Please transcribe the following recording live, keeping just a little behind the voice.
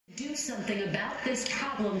do something about this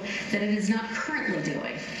problem that it is not currently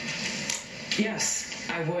doing? Yes,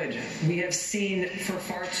 I would. We have seen for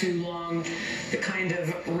far too long the kind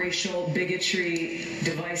of racial bigotry,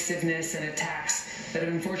 divisiveness, and attacks that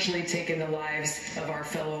have unfortunately taken the lives of our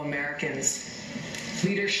fellow Americans.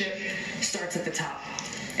 Leadership starts at the top.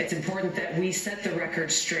 It's important that we set the record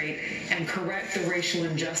straight and correct the racial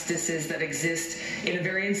injustices that exist in a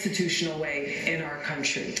very institutional way in our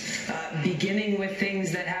country, beginning with things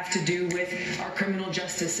that have to do with our criminal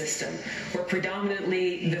justice system, where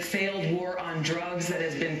predominantly the failed war on drugs that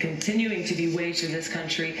has been continuing to be waged in this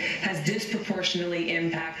country has disproportionately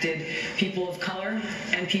impacted people of color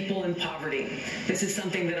and people in poverty. This is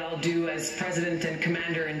something that I'll do as President and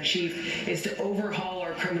Commander-in-Chief, is to overhaul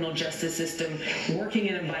our criminal justice system, working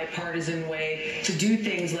in a bipartisan way to do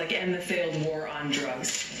things like end the failed war on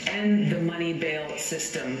drugs, end the money bail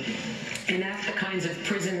system, enact the kinds of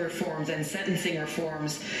prison reforms and sentencing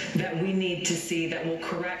reforms that we need to see that will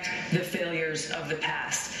correct the failures of the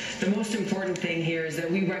past. The most important thing here is that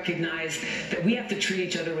we recognize that we have to treat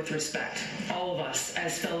each other with respect, all of us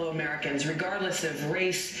as fellow Americans, regardless of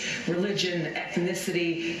race, religion,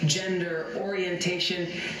 ethnicity, gender, orientation,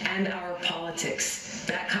 and our politics.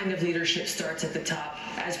 That kind of leadership starts at the top.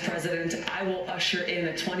 As president, I will usher in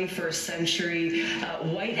a 21st century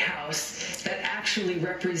White House that actually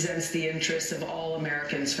represents the interests of all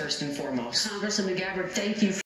Americans first and foremost. Congresswoman Gabbard, thank you.